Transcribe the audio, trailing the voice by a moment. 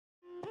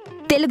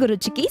తెలుగు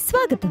రుచికి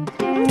స్వాగతం.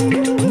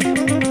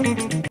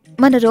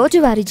 మన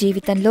రోజువారీ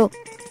జీవితంలో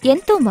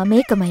ఎంతో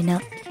మమేకమైన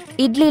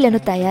ఇడ్లీలను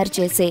తయారు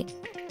చేసే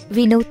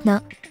వినూత్న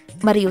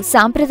మరియు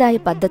సాంప్రదాయ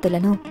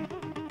పద్ధతులను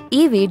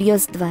ఈ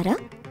వీడియోస్ ద్వారా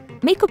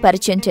మీకు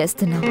పరిచయం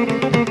చేస్తున్నాం.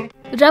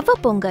 రవ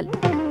పొంగల్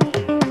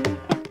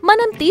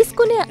మనం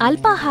తీసుకునే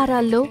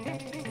అల్పాహారాల్లో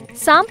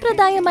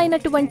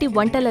సాంప్రదాయమైనటువంటి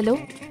వంటలలో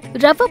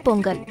రవ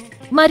పొంగల్.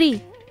 మరి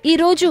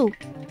ఈరోజు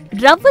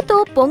రవ్వతో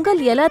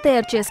పొంగల్ ఎలా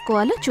తయారు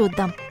చేసుకోవాలో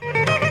చూద్దాం.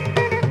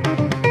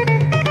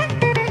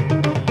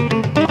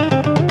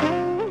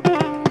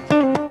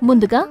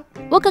 ముందుగా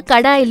ఒక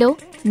కడాయిలో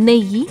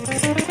నెయ్యి,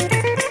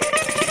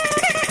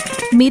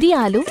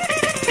 మిరియాలు,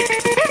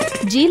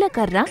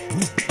 జీలకర్ర,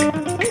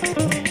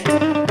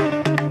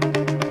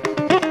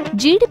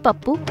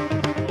 జీడిపప్పు,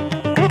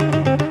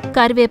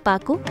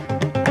 కరివేపాకు,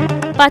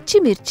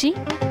 పచ్చిమిర్చి,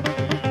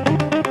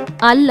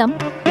 అల్లం,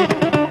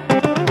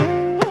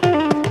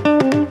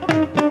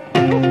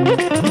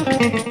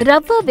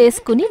 రవ్వ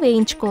వేసుకుని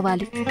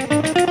వేయించుకోవాలి.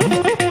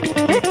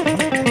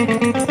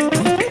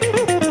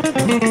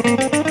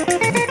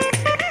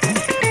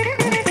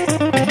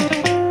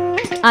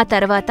 ఆ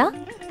తర్వాత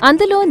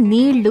అందులో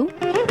నీళ్లు,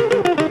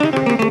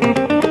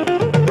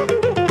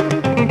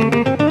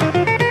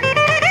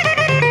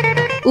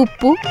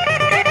 ఉప్పు,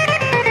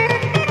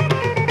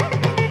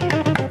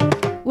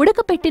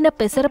 ఉడకపెట్టిన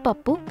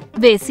పెసరపప్పు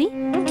వేసి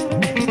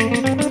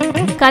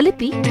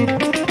కలిపి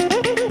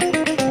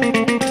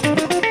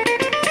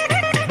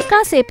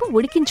కాసేపు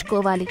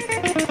ఉడికించుకోవాలి.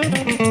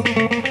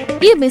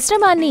 ఈ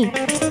మిశ్రమాన్ని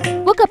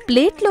ఒక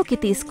ప్లేట్లోకి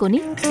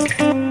తీసుకొని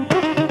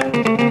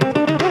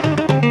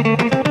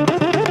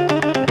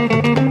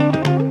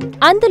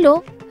అందులో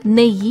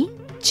నెయ్యి,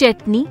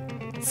 చట్నీ,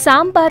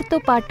 సాంబార్తో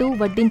పాటు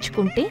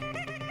వడ్డించుకుంటే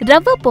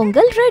రవ్వ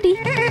పొంగల్ రెడీ.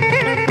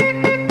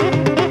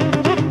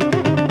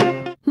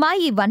 మా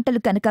ఈ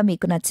వంటలు కనుక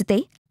మీకు నచ్చితే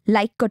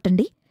లైక్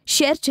కొట్టండి,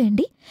 షేర్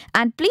చేయండి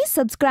and please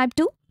subscribe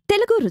to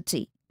Telugu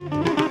రుచి.